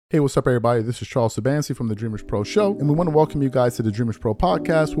Hey, what's up, everybody? This is Charles Sabansi from the Dreamers Pro Show, and we want to welcome you guys to the Dreamers Pro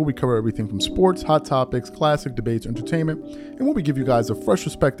Podcast, where we cover everything from sports, hot topics, classic debates, entertainment, and where we give you guys a fresh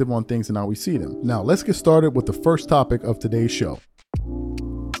perspective on things and how we see them. Now, let's get started with the first topic of today's show.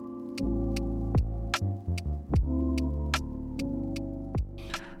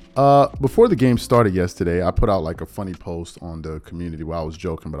 Before the game started yesterday, I put out like a funny post on the community where I was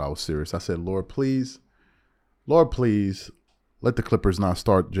joking, but I was serious. I said, Lord, please, let the Clippers not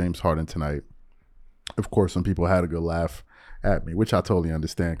start James Harden tonight. Of course, some people had a good laugh at me, which I totally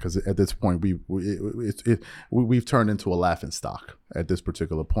understand, because at this point we've turned into a laughing stock at this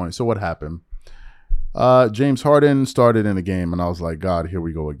particular point. So what happened? James Harden started in the game, and I was like, God, here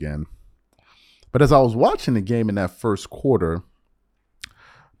we go again. But as I was watching the game in that first quarter,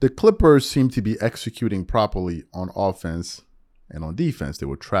 the Clippers seemed to be executing properly on offense and on defense. They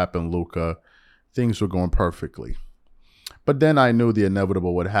were trapping Luka. Things were going perfectly. But then I knew the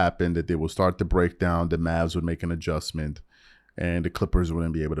inevitable would happen, that they would start to break down, the Mavs would make an adjustment, and the Clippers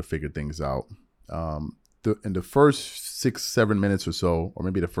wouldn't be able to figure things out. In the first 6-7 minutes or so, or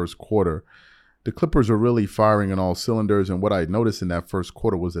maybe the first quarter, the Clippers were really firing on all cylinders, and what I noticed in that first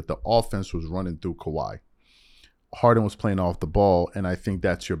quarter was that the offense was running through Kawhi. Harden was playing off the ball, and I think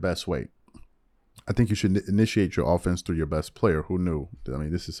that's your best way. I think you should initiate your offense through your best player. Who knew? I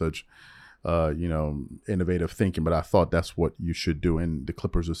mean, this is such innovative thinking, but I thought that's what you should do. And the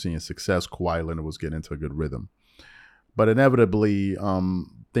Clippers were seeing success. Kawhi Leonard was getting into a good rhythm. But inevitably,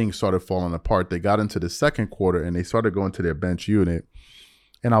 things started falling apart. They got into the second quarter and they started going to their bench unit.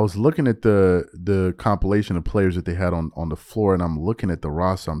 And I was looking at the compilation of players that they had on the floor, and I'm looking at the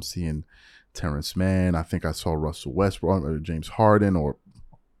roster. I'm seeing Terrence Mann. I think I saw Russell Westbrook, or James Harden, or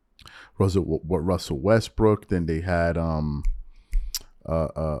Russell Westbrook. Then they had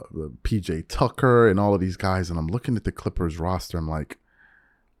PJ Tucker and all of these guys, and I'm looking at the Clippers roster. I'm like,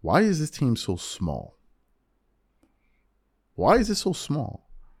 why is this team so small? Why is it so small?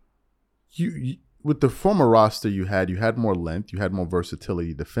 You with the former roster you had more length, you had more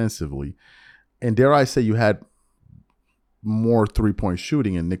versatility defensively, and dare I say you had more three-point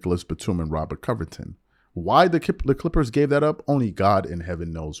shooting in Nicholas Batum and Robert Covington. Why the Clippers gave that up? Only God in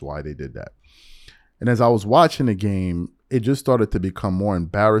heaven knows why they did that. And as I was watching the game, it just started to become more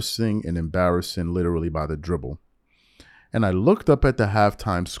embarrassing literally by the dribble. And I looked up at the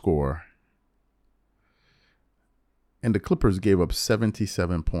halftime score, and the Clippers gave up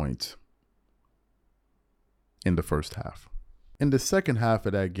 77 points in the first half. In the second half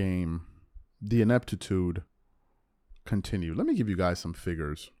of that game, the ineptitude continued. Let me give you guys some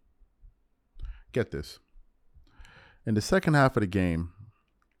figures. Get this. In the second half of the game,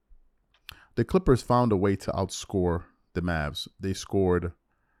 the Clippers found a way to outscore the Mavs. They scored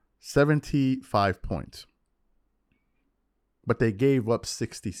 75 points, but they gave up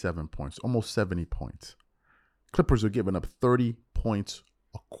 67 points, almost 70 points. Clippers are giving up 30 points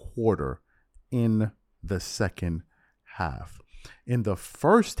a quarter in the second half. In the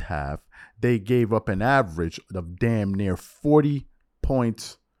first half, they gave up an average of damn near 40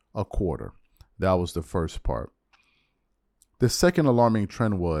 points a quarter. That was the first part. The second alarming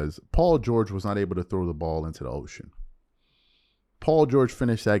trend was Paul George was not able to throw the ball into the ocean. Paul George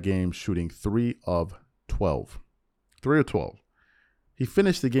finished that game shooting 3 of 12. 3 of 12. He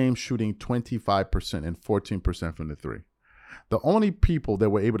finished the game shooting 25% and 14% from the three. The only people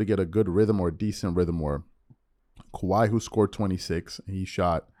that were able to get a good rhythm or a decent rhythm were Kawhi, who scored 26. He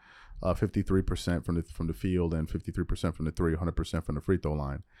shot 53% from the field and 53% from the three, 100% from the free throw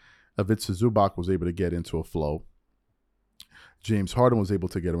line. Ivica Zubac was able to get into a flow. James Harden was able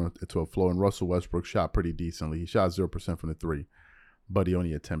to get into a flow, and Russell Westbrook shot pretty decently. He shot 0% from the three, but he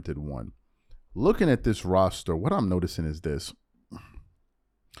only attempted 1. Looking at this roster, what I'm noticing is this.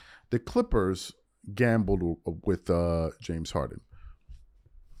 The Clippers gambled with James Harden.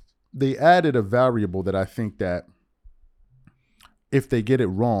 They added a variable that I think that if they get it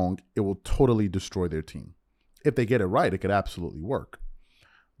wrong, it will totally destroy their team. If they get it right, it could absolutely work.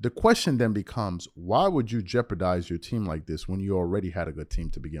 The question then becomes, why would you jeopardize your team like this when you already had a good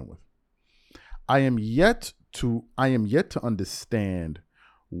team to begin with? I am yet to understand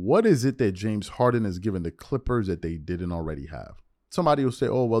what is it that James Harden has given the Clippers that they didn't already have. Somebody will say,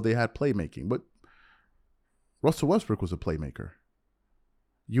 oh, well, they had playmaking, but Russell Westbrook was a playmaker.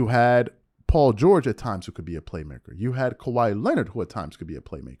 You had Paul George at times who could be a playmaker. You had Kawhi Leonard who at times could be a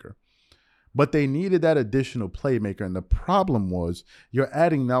playmaker. But they needed that additional playmaker, and the problem was you're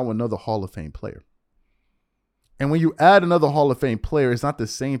adding now another Hall of Fame player. And when you add another Hall of Fame player, it's not the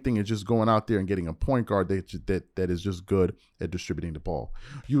same thing as just going out there and getting a point guard that is just good at distributing the ball.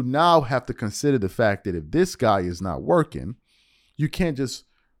 You now have to consider the fact that if this guy is not working, you can't just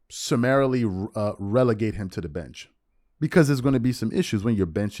summarily relegate him to the bench, because there's going to be some issues when you're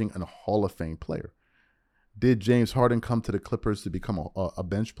benching a Hall of Fame player. Did James Harden come to the Clippers to become a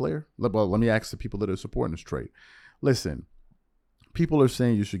bench player? Well, let me ask the people that are supporting this trade. Listen, people are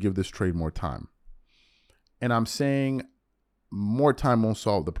saying you should give this trade more time. And I'm saying more time won't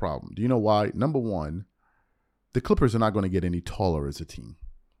solve the problem. Do you know why? Number one, the Clippers are not going to get any taller as a team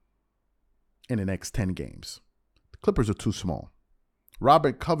in the next 10 games. The Clippers are too small.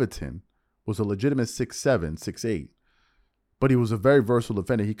 Robert Covington was a legitimate 6'7", 6'8", but he was a very versatile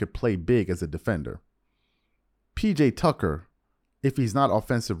defender. He could play big as a defender. PJ Tucker, if he's not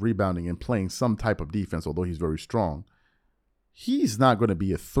offensive rebounding and playing some type of defense, although he's very strong, he's not going to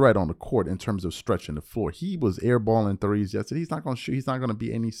be a threat on the court in terms of stretching the floor. He was airballing threes yesterday. He's not going to shoot. He's not going to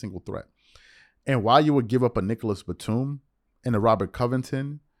be any single threat. And while you would give up a Nicholas Batum and a Robert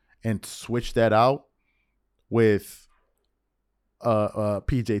Covington and switch that out with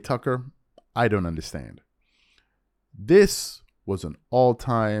PJ Tucker, I don't understand. This was an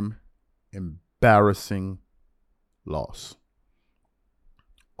all-time embarrassing loss.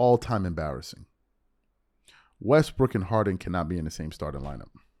 All-time embarrassing. Westbrook and Harden cannot be in the same starting lineup.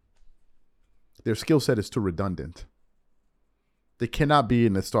 Their skill set is too redundant. They cannot be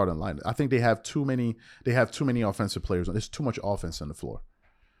in the starting lineup. I think they have too many offensive players. There's too much offense on the floor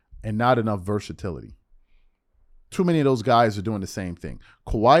and not enough versatility. Too many of those guys are doing the same thing.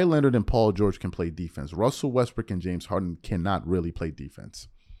 Kawhi Leonard and Paul George can play defense. Russell Westbrook and James Harden cannot really play defense.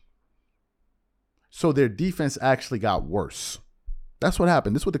 So their defense actually got worse. That's what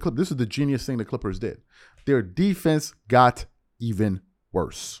happened. This is the genius thing the Clippers did. Their defense got even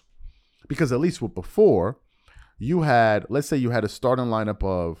worse. Because at least with before, let's say you had a starting lineup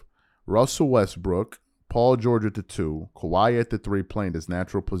of Russell Westbrook, Paul George at the 2, Kawhi at the 3 playing his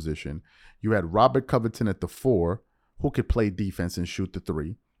natural position. You had Robert Covington at the 4, who could play defense and shoot the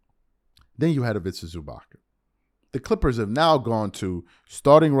 3. Then you had Ivica Zubac. The Clippers have now gone to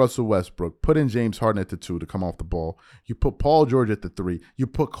starting Russell Westbrook, putting James Harden at the 2 to come off the ball. You put Paul George at the 3. You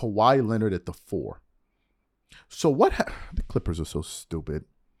put Kawhi Leonard at the 4. So the Clippers are so stupid.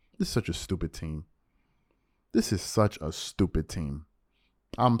 This is such a stupid team. This is such a stupid team.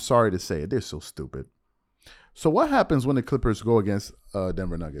 I'm sorry to say it. They're so stupid. So what happens when the Clippers go against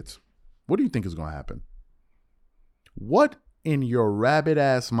Denver Nuggets? What do you think is going to happen? What in your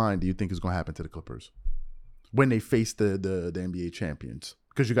rabbit-ass mind do you think is going to happen to the Clippers when they face the NBA champions?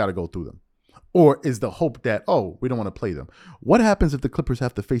 Because you got to go through them. Or is the hope that, we don't want to play them? What happens if the Clippers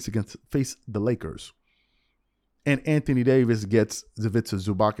have to face the Lakers and Anthony Davis gets Ivica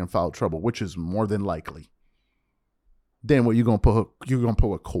Zubac in foul trouble, which is more than likely? Then what, you gonna put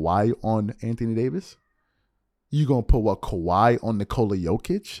what, Kawhi on Anthony Davis? You gonna put what, Kawhi on Nikola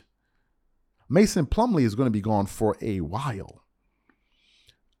Jokic? Mason Plumlee is going to be gone for a while.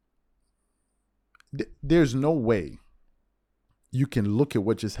 There's no way you can look at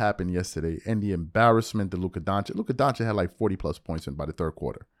what just happened yesterday and the embarrassment that Luka Doncic had like 40-plus points in by the third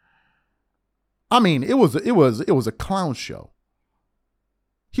quarter. I mean, it was a clown show.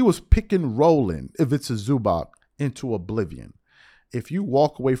 He was pick and rolling Ivica Zubac into oblivion. If you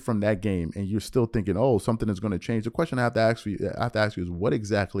walk away from that game and you're still thinking, something is going to change, the question I have to ask you is, what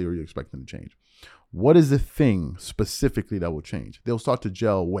exactly are you expecting to change? What is the thing specifically that will change? They'll start to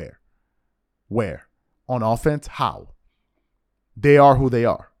gel where? Where? On offense? How? They are who they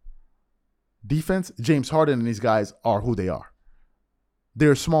are. Defense? James Harden and these guys are who they are.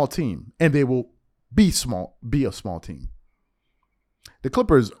 They're a small team, and they will be a small team. I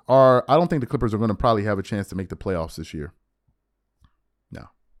don't think the Clippers are going to probably have a chance to make the playoffs this year. No.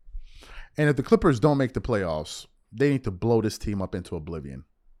 And if the Clippers don't make the playoffs, they need to blow this team up into oblivion.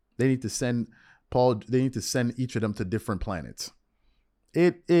 They need to send each of them to different planets.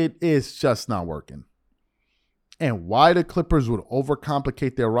 It is just not working. And why the Clippers would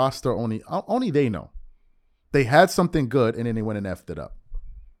overcomplicate their roster, only they know. They had something good, and then they went and effed it up.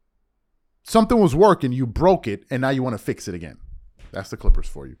 Something was working, you broke it, and now you want to fix it again. That's the Clippers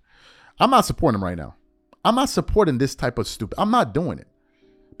for you. I'm not supporting them right now. I'm not supporting this type of stupid. I'm not doing it.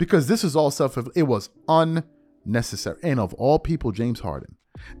 Because this is all it was unnecessary. And of all people, James Harden.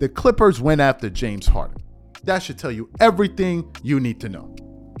 The Clippers went after James Harden. That should tell you everything you need to know.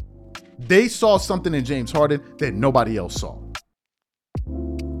 They saw something in James Harden that nobody else saw.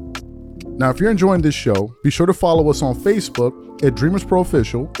 Now, if you're enjoying this show, be sure to follow us on Facebook at Dreamers Pro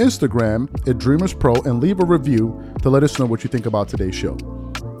Official, Instagram at Dreamers Pro, and leave a review to let us know what you think about today's show.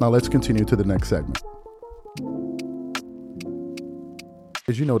 Now, let's continue to the next segment.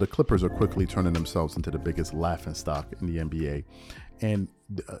 As you know, the Clippers are quickly turning themselves into the biggest laughingstock in the NBA. And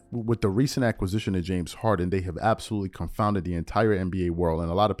with the recent acquisition of James Harden, they have absolutely confounded the entire NBA world.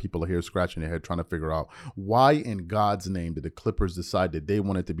 And a lot of people are here scratching their head trying to figure out why in God's name did the Clippers decide that they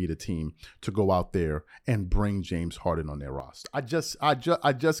wanted to be the team to go out there and bring James Harden on their roster. I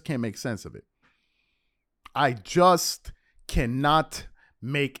just can't make sense of it. I just cannot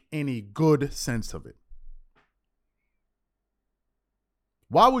make any good sense of it.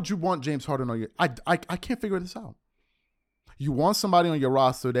 Why would you want James Harden on your... I can't figure this out. You want somebody on your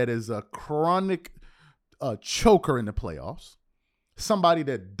roster that is a chronic choker in the playoffs, somebody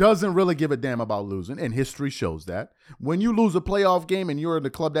that doesn't really give a damn about losing, and history shows that. When you lose a playoff game and you're in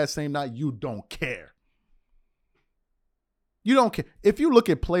the club that same night, you don't care. You don't care. If you look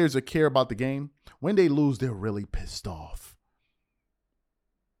at players that care about the game, when they lose, they're really pissed off.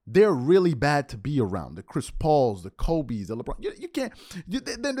 They're really bad to be around. The Chris Pauls, the Kobes, the LeBron. You can't.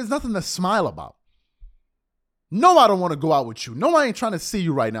 There's nothing to smile about. No, I don't want to go out with you. No, I ain't trying to see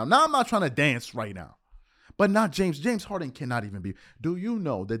you right now. No, I'm not trying to dance right now. But not James. James Harden cannot even be. Do you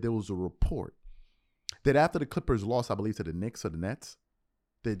know that there was a report that after the Clippers lost, I believe, to the Knicks or the Nets,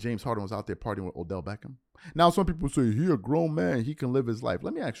 that James Harden was out there partying with Odell Beckham? Now, some people say, he a grown man. He can live his life.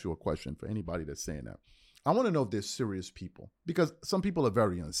 Let me ask you a question for anybody that's saying that. I want to know if there's serious people, because some people are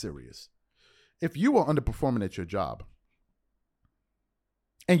very unserious. If you are underperforming at your job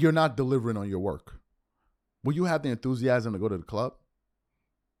and you're not delivering on your work, will you have the enthusiasm to go to the club?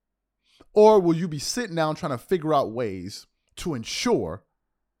 Or will you be sitting down trying to figure out ways to ensure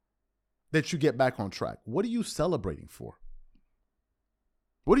that you get back on track? What are you celebrating for?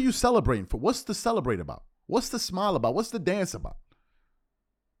 What are you celebrating for? What's the celebrate about? What's the smile about? What's the dance about?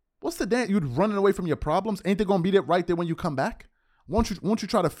 What's the dance? You're running away from your problems? Ain't they going to be there right there when you come back? Won't you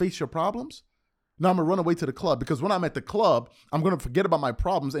try to face your problems? No, I'm going to run away to the club, because when I'm at the club, I'm going to forget about my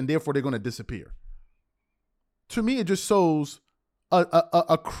problems, and therefore they're going to disappear. To me, it just shows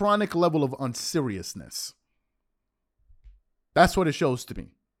a chronic level of unseriousness. That's what it shows to me.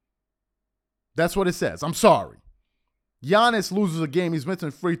 That's what it says. I'm sorry. Giannis loses a game. He's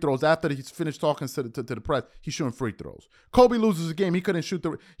missing free throws after he's finished talking to the press. He's shooting free throws. Kobe loses a game. He couldn't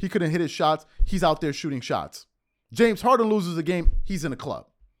hit his shots. He's out there shooting shots. James Harden loses a game. He's in a club.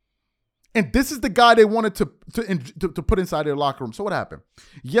 And this is the guy they wanted to put inside their locker room. So what happened?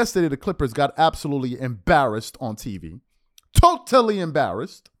 Yesterday, the Clippers got absolutely embarrassed on TV. Totally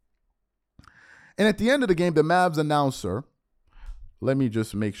embarrassed. And at the end of the game, the Mavs announcer, let me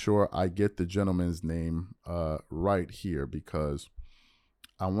just make sure I get the gentleman's name right here, because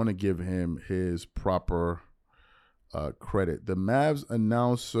I want to give him his proper credit. The Mavs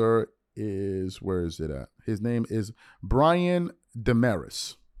announcer is, where is it at? His name is Brian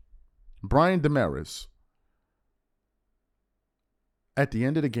Damaris. Brian Damaris, at the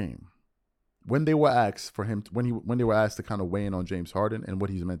end of the game, when they were asked for him, when they were asked to kind of weigh in on James Harden and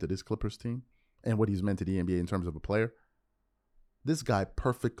what he's meant to this Clippers team and what he's meant to the NBA in terms of a player, this guy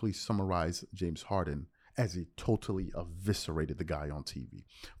perfectly summarized James Harden as he totally eviscerated the guy on TV.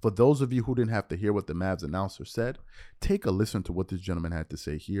 For those of you who didn't have to hear what the Mavs announcer said, take a listen to what this gentleman had to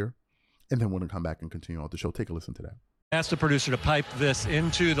say here, and then we're going to come back and continue on the show. Take a listen to that. Ask the producer to pipe this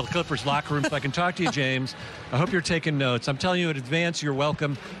into the Clippers locker room so I can talk to you, James. I hope you're taking notes. I'm telling you in advance, you're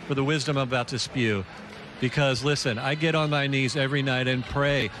welcome for the wisdom I'm about to spew. Because, listen, I get on my knees every night and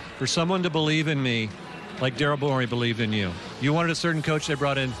pray for someone to believe in me like Daryl Morey believed in you. You wanted a certain coach, they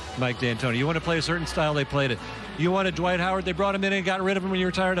brought in Mike D'Antoni. You want to play a certain style, they played it. You wanted Dwight Howard, they brought him in and got rid of him when you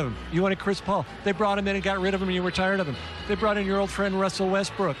were tired of him. You wanted Chris Paul, they brought him in and got rid of him when you were tired of him. They brought in your old friend Russell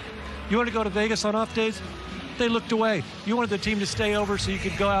Westbrook. You want to go to Vegas on off days? They looked away. You wanted the team to stay over so you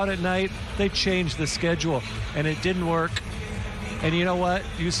could go out at night. They changed the schedule, and it didn't work. And you know what?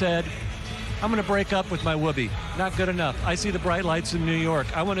 You said, I'm going to break up with my whoopee. Not good enough. I see the bright lights in New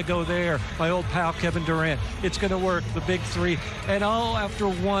York. I want to go there. My old pal, Kevin Durant. It's going to work. The big three. And all after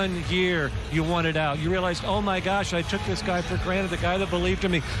 1 year, you wanted out. You realized, oh, my gosh, I took this guy for granted, the guy that believed in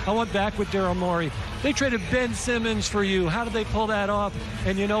me. I went back with Daryl Morey. They traded Ben Simmons for you. How did they pull that off?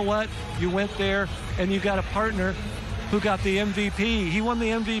 And you know what? You went there, and you got a partner who got the MVP. He won the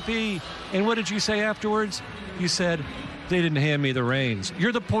MVP. And what did you say afterwards? You said, they didn't hand me the reins.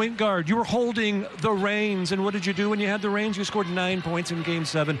 You're the point guard. You were holding the reins. And what did you do when you had the reins? You scored 9 points in Game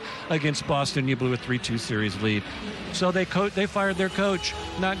 7 against Boston. You blew a 3-2 series lead. So they fired their coach.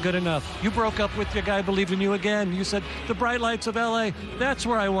 Not good enough. You broke up with the guy who believed in you again. You said, the bright lights of L.A., that's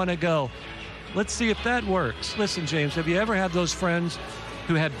where I want to go. Let's see if that works. Listen, James, have you ever had those friends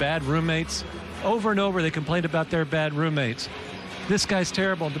who had bad roommates? Over and over, they complained about their bad roommates. This guy's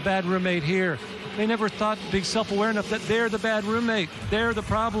terrible. The bad roommate here. They never thought to be self-aware enough that they're the bad roommate. They're the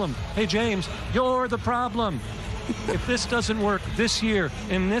problem. Hey, James, you're the problem. if this doesn't work this year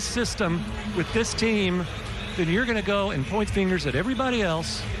in this system with this team, then you're going to go and point fingers at everybody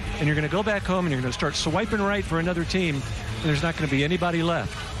else, and you're going to go back home and you're going to start swiping right for another team, and there's not going to be anybody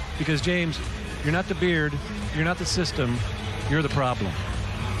left. Because, James, you're not the beard, you're not the system, you're the problem.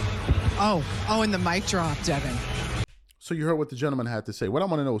 Oh, and the mic drop, Devin. So you heard what the gentleman had to say. What I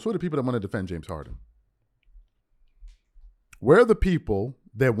want to know is, who are the people that want to defend James Harden? Where are the people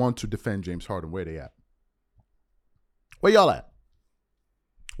that want to defend James Harden? Where are they at? Where y'all at?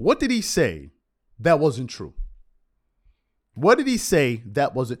 What did he say that wasn't true? What did he say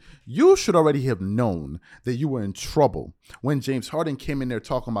that wasn't? You should already have known that you were in trouble when James Harden came in there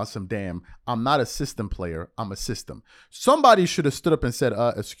talking about some damn, I'm not a system player, I'm a system. Somebody should have stood up and said,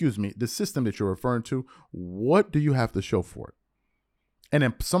 excuse me, the system that you're referring to, what do you have to show for it? And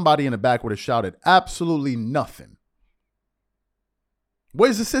then somebody in the back would have shouted, absolutely nothing.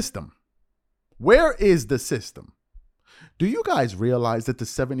 Where's the system? Where is the system? Do you guys realize that the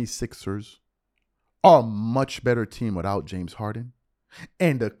 76ers are a much better team without James Harden?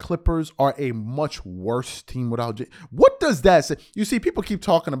 And the Clippers are a much worse team without James. What does that say? You see, people keep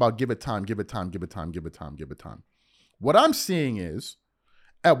talking about give it time, give it time, give it time, give it time, give it time. What I'm seeing is,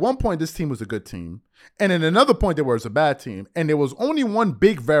 at one point, this team was a good team. And at another point, there was a bad team. And there was only one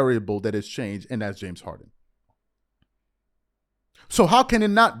big variable that has changed, and that's James Harden. So how can it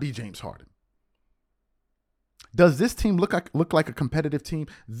not be James Harden? Does this team look like a competitive team?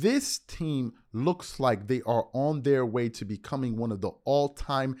 This team looks like they are on their way to becoming one of the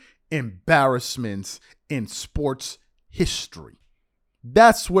all-time embarrassments in sports history.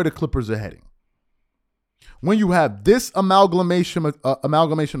 That's where the Clippers are heading. When you have this amalgamation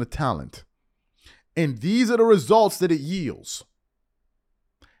of talent, and these are the results that it yields,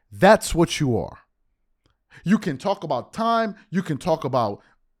 that's what you are. You can talk about time. You can talk about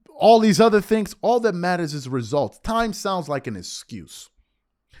all these other things. All that matters is results. Time sounds like an excuse.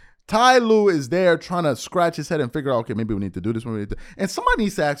 Ty Lue is there trying to scratch his head and figure out, okay, maybe we need to do this. And somebody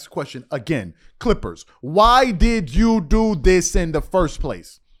needs to ask the question again, Clippers, why did you do this in the first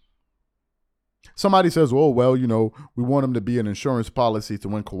place? Somebody says, oh, well, we want him to be an insurance policy to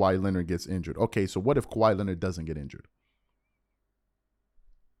when Kawhi Leonard gets injured. Okay, so what if Kawhi Leonard doesn't get injured?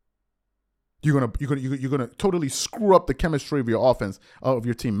 You're gonna totally screw up the chemistry of your offense, of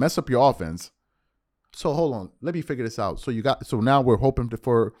your team, mess up your offense. So hold on, let me figure this out. So now we're hoping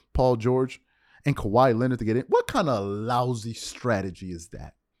for Paul George and Kawhi Leonard to get in. What kind of lousy strategy is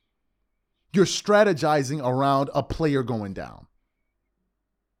that? You're strategizing around a player going down.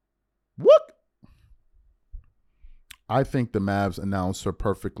 What? I think the Mavs announcer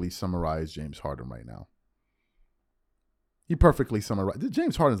perfectly summarized James Harden right now. He perfectly summarized.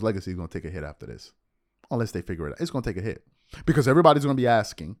 James Harden's legacy is going to take a hit after this. Unless they figure it out. It's going to take a hit. Because everybody's going to be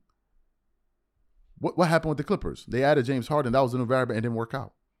asking, what happened with the Clippers? They added James Harden. That was a new variable and didn't work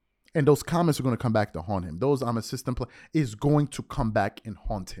out. And those comments are going to come back to haunt him. Those I'm a system player is going to come back and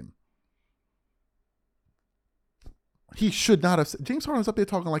haunt him. He should not have. James Harden's up there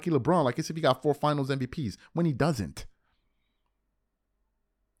talking like he Lebron, like as if he got 4 finals MVPs, when he doesn't.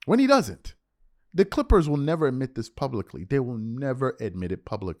 The Clippers will never admit this publicly. They will never admit it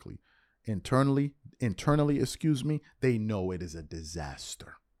publicly. Internally, they know it is a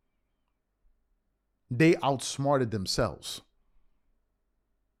disaster. They outsmarted themselves.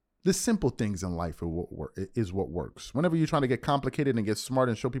 The simple things in life is what works. Whenever you're trying to get complicated and get smart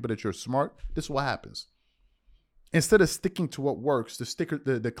and show people that you're smart, this is what happens. Instead of sticking to what works,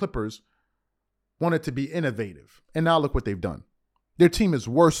 the Clippers wanted to be innovative. And now look what they've done. Their team is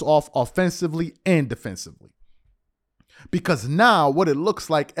worse off offensively and defensively. Because now what it looks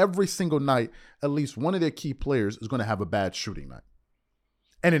like every single night, at least one of their key players is going to have a bad shooting night.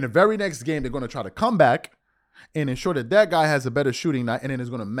 And in the very next game, they're going to try to come back and ensure that guy has a better shooting night, and then is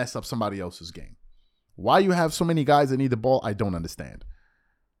going to mess up somebody else's game. Why you have so many guys that need the ball, I don't understand.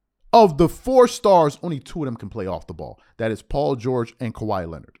 Of the 4 stars, only 2 of them can play off the ball. That is Paul George and Kawhi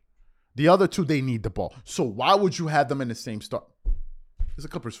Leonard. The other 2, they need the ball. So why would you have them in the same start? It's the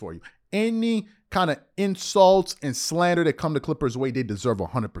Clippers for you. Any kind of insults and slander that come the Clippers' way, they deserve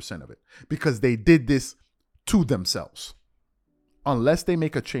 100% of it. Because they did this to themselves. Unless they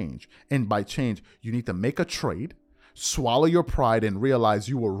make a change. And by change, you need to make a trade, swallow your pride and realize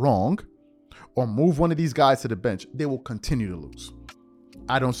you were wrong, or move one of these guys to the bench. They will continue to lose.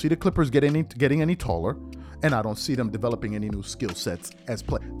 I don't see the Clippers getting any taller, and I don't see them developing any new skill sets as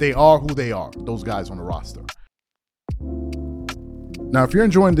play. They are who they are, those guys on the roster. Now, if you're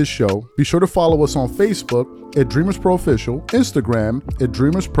enjoying this show, be sure to follow us on Facebook at Dreamers Pro Official, Instagram at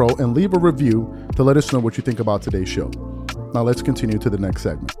Dreamers Pro, and leave a review to let us know what you think about today's show. Now, let's continue to the next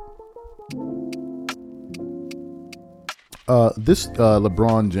segment. This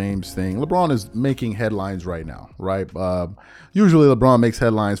LeBron James thing. LeBron is making headlines right now, right? Usually LeBron makes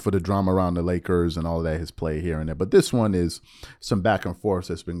headlines for the drama around the Lakers and all of that, his play here and there. But this one is some back and forth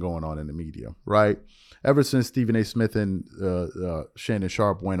that's been going on in the media, right? Ever since Stephen A. Smith and Shannon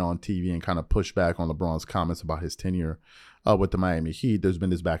Sharp went on TV and kind of pushed back on LeBron's comments about his tenure with the Miami Heat, there's been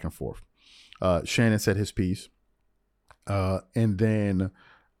this back and forth. Shannon said his piece, and then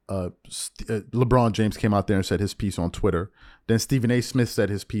LeBron James came out there and said his piece on Twitter. Then Stephen A. Smith said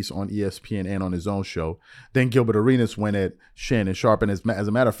his piece on ESPN and on his own show. Then Gilbert Arenas went at Shannon Sharp. And as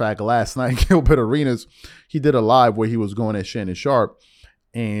a matter of fact, last night, Gilbert Arenas, he did a live where he was going at Shannon Sharp.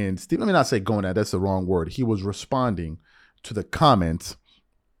 And let me not say going at, that's the wrong word. He was responding to the comments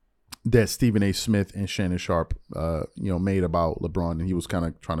that Stephen A. Smith and Shannon Sharp, made about LeBron. And he was kind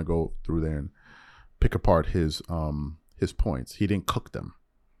of trying to go through there and pick apart his points. He didn't cook them.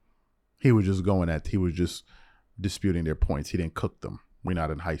 He was just disputing their points. He didn't cook them. We're not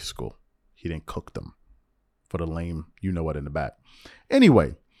in high school. He didn't cook them for the lame, you know what, in the back.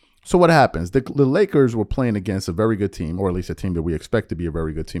 Anyway, so what happens? The Lakers were playing against a very good team, or at least a team that we expect to be a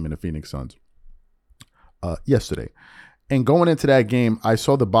very good team in the Phoenix Suns yesterday. And going into that game, I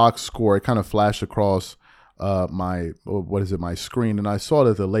saw the box score. It kind of flashed across my screen, and I saw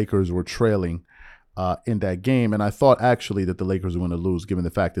that the Lakers were trailing in that game, and I thought actually that the Lakers were going to lose given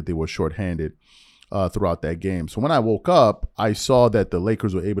the fact that they were shorthanded throughout that game. So when I woke up, I saw that the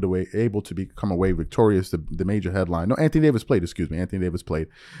Lakers were able to become away victorious. The major headline, no, Anthony Davis played,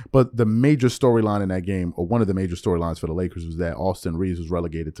 but the major storyline in that game, or one of the major storylines for the Lakers, was that Austin Reeves was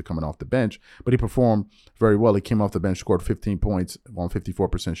relegated to coming off the bench, but he performed very well. He came off the bench, scored 15 points on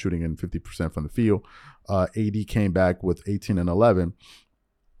 54% shooting and 50% from the field. AD came back with 18 and 11.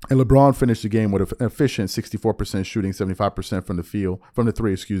 And LeBron finished the game with an efficient 64% shooting, 75% from the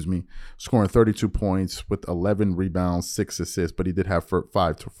three, scoring 32 points with 11 rebounds, 6 assists, but he did have 4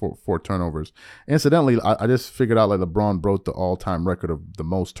 turnovers. Incidentally, I just figured out like LeBron broke the all-time record of the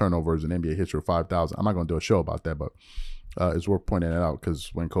most turnovers in NBA history, 5,000. I'm not going to do a show about that, but it's worth pointing it out because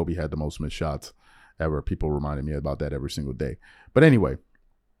when Kobe had the most missed shots ever, people reminded me about that every single day. But anyway,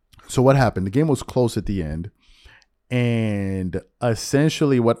 so what happened? The game was close at the end. And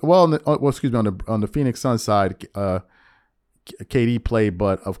essentially on the Phoenix Suns side, KD played,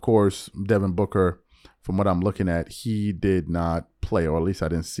 but of course, Devin Booker, from what I'm looking at, he did not play, or at least I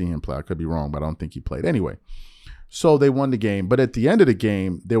didn't see him play. I could be wrong, but I don't think he played. Anyway, so they won the game. But at the end of the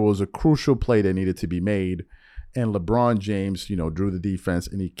game, there was a crucial play that needed to be made. And LeBron James, drew the defense,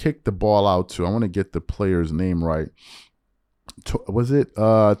 and he kicked the ball out to, I want to get the player's name right. Was it?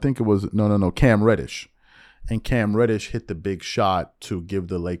 I think it was, Cam Reddish. And Cam Reddish hit the big shot to give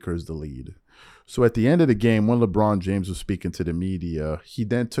the Lakers the lead. So at the end of the game, when LeBron James was speaking to the media, he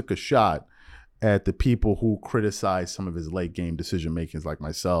then took a shot at the people who criticized some of his late game decision makings, like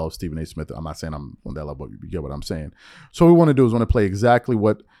myself, Stephen A. Smith. I'm not saying I'm on that level, you get what I'm saying. So what we want to do is play exactly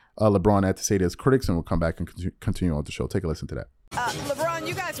what LeBron had to say to his critics, and we'll come back and continue on the show. Take a listen to that. LeBron,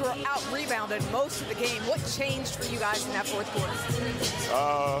 you guys were out-rebounded most of the game. What changed for you guys in that fourth quarter?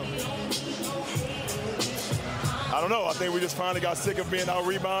 I don't know. I think we just finally got sick of being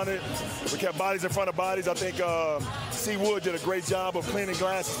out-rebounded. We kept bodies in front of bodies. I think C. Wood did a great job of cleaning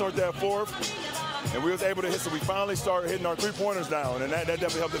glass to start that fourth. And we was able to hit, so we finally started hitting our three-pointers down, and that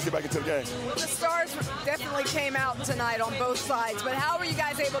definitely helped us get back into the game. The stars definitely came out tonight on both sides, but how were you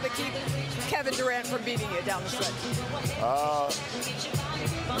guys able to keep Kevin Durant from beating you down the stretch?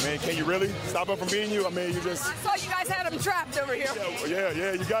 Can you really stop him from beating you? You just... I saw you guys had him trapped over here.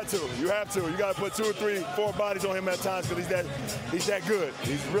 Yeah, you got to. You have to. You got to put 2 or 3, 4 bodies on him at times because he's that good.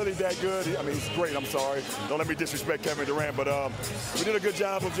 He's really that good. He's great. I'm sorry. Don't let me disrespect Kevin Durant, but we did a good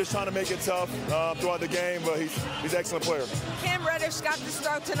job of just trying to make it tough throughout the game, but he's an excellent player. Cam Reddish got the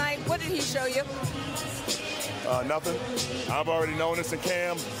start tonight. What did he show you? Nothing. I've already known this in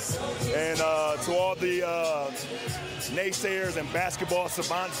Cam. And to all the naysayers and basketball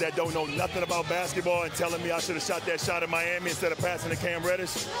savants that don't know nothing about basketball and telling me I should have shot that shot in Miami instead of passing to Cam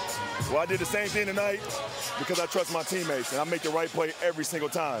Reddish, well, I did the same thing tonight because I trust my teammates, and I make the right play every single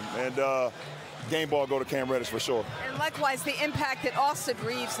time. And game ball go to Cam Reddish for sure. And likewise, the impact that Austin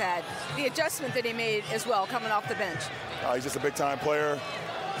Reeves had, the adjustment that he made as well coming off the bench. He's just a big-time player.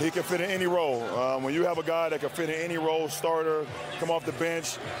 He can fit in any role. When you have a guy that can fit in any role, starter, come off the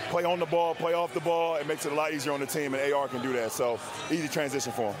bench, play on the ball, play off the ball, it makes it a lot easier on the team, and AR can do that. So, easy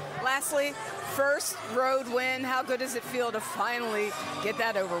transition for him. Lastly, first road win. How good does it feel to finally get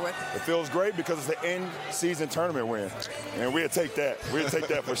that over with? It feels great because it's an in-season tournament win, and we'll take that. We'll take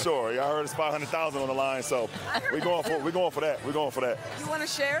that for sure. Y'all heard it's $500,000 on the line, so we're going for that. We're going for that. You want to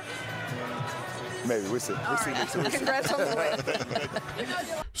share? Maybe. We'll see. We'll see. Congrats on the win.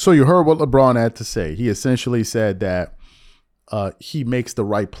 So you heard what LeBron had to say. He essentially said that he makes the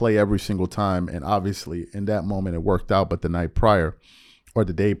right play every single time. And obviously, in that moment, it worked out. But the night prior or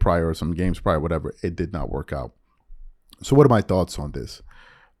the day prior or some games prior, whatever, it did not work out. So what are my thoughts on this?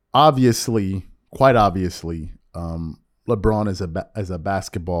 Obviously, quite obviously, LeBron is a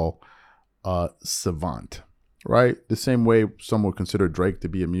basketball savant, right? The same way some would consider Drake to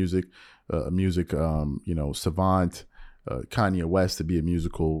be a music savant, Kanye West to be a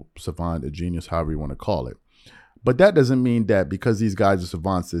musical savant, a genius, however you want to call it. But that doesn't mean that because these guys are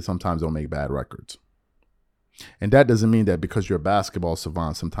savants, they sometimes don't make bad records. And that doesn't mean that because you're a basketball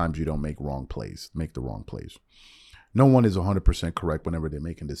savant, sometimes you don't make the wrong plays. No one is 100% correct whenever they're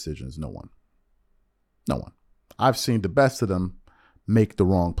making decisions. No one. I've seen the best of them make the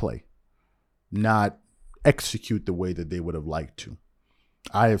wrong play, not execute the way that they would have liked to.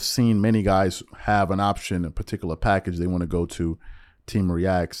 I have seen many guys have an option, a particular package they want to go to, team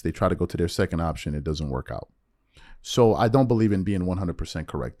reacts, they try to go to their second option, it doesn't work out. So I don't believe in being 100%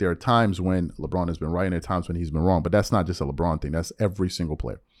 correct. There are times when LeBron has been right and there are times when he's been wrong, but that's not just a LeBron thing. That's every single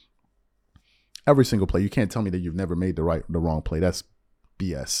player. Every single play. You can't tell me that you've never made the wrong play. That's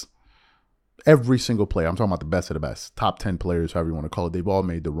BS. Every single player. I'm talking about the best of the best. Top 10 players, however you want to call it. They've all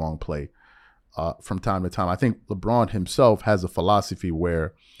made the wrong play from time to time. I think LeBron himself has a philosophy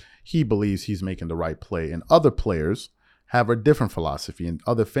where he believes he's making the right play. And other players have a different philosophy and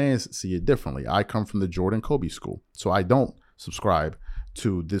other fans see it differently. I come from the Jordan Kobe school. So I don't subscribe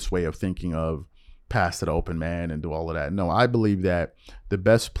to this way of thinking of pass to the open man and do all of that. No, I believe that the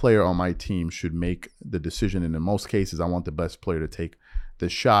best player on my team should make the decision. And in most cases, I want the best player to take the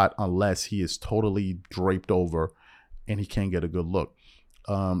shot unless he is totally draped over and he can't get a good look.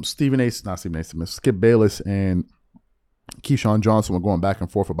 Skip Bayless and Keyshawn Johnson were going back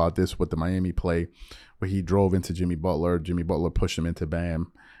and forth about this with the Miami play where he drove into Jimmy Butler. Jimmy Butler pushed him into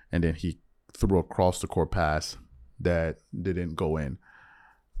Bam, and then he threw a cross-the-court pass that didn't go in.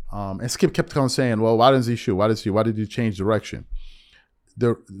 And Skip kept on saying, well, why doesn't he shoot? Why did he change direction?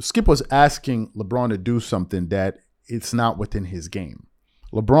 Skip was asking LeBron to do something that it's not within his game.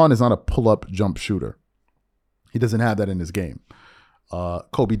 LeBron is not a pull-up jump shooter. He doesn't have that in his game.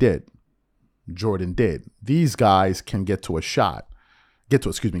 Kobe did. Jordan did. These guys can get to a spot,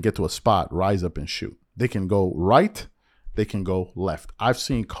 rise up and shoot. They can go right. They can go left. I've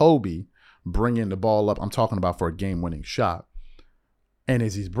seen Kobe bringing the ball up. I'm talking about for a game-winning shot. And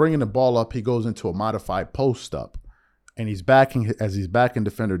as he's bringing the ball up, he goes into a modified post up, and he's backing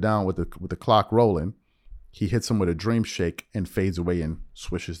defender down with the clock rolling. He hits him with a dream shake and fades away and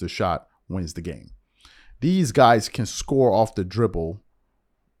swishes the shot, wins the game. These guys can score off the dribble,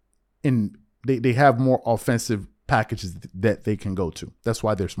 and they have more offensive packages that they can go to. That's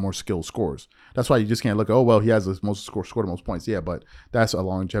why there's more skilled scorers. That's why you just can't look, oh, well, he has the most scored the most points. Yeah, but that's a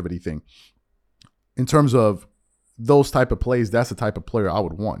longevity thing. In terms of those type of plays, that's the type of player I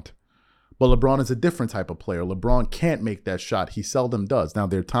would want. But LeBron is a different type of player. LeBron can't make that shot. He seldom does. Now,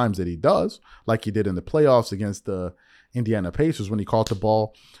 there are times that he does, like he did in the playoffs against the Indiana Pacers when he caught the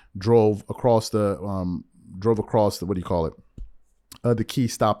ball, drove across the the key,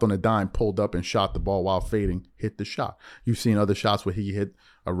 stopped on a dime, pulled up and shot the ball while fading, hit the shot. You've seen other shots where he hit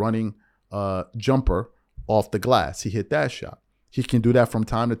a running jumper off the glass. He hit that shot. He can do that from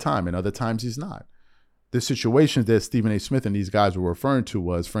time to time, and other times he's not. The situations that Stephen A. Smith and these guys were referring to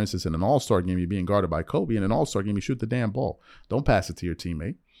was, for instance, in an all-star game, you're being guarded by Kobe. In an all-star game, you shoot the damn ball. Don't pass it to your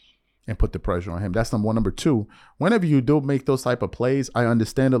teammate and put the pressure on him. That's number one. Number two, whenever you do make those type of plays, I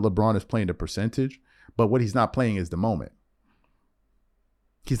understand that LeBron is playing the percentage, but what he's not playing is the moment.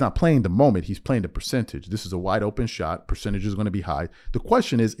 He's not playing the moment. He's playing the percentage. This is a wide open shot. Percentage is going to be high. The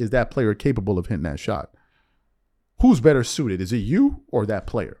question is that player capable of hitting that shot? Who's better suited? Is it you or that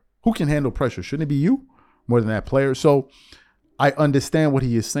player? Who can handle pressure? Shouldn't it be you more than that player? So I understand what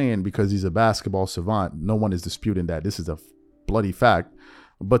he is saying because he's a basketball savant. No one is disputing that. This is a bloody fact.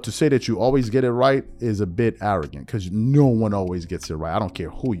 But to say that you always get it right is a bit arrogant because no one always gets it right. I don't care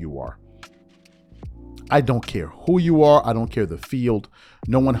who you are. I don't care who you are. I don't care the field.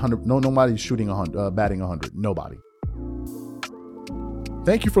 Nobody's shooting batting 100. Nobody.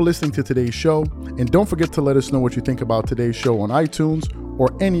 Thank you for listening to today's show. And don't forget to let us know what you think about today's show on iTunes or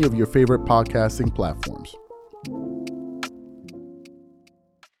any of your favorite podcasting platforms.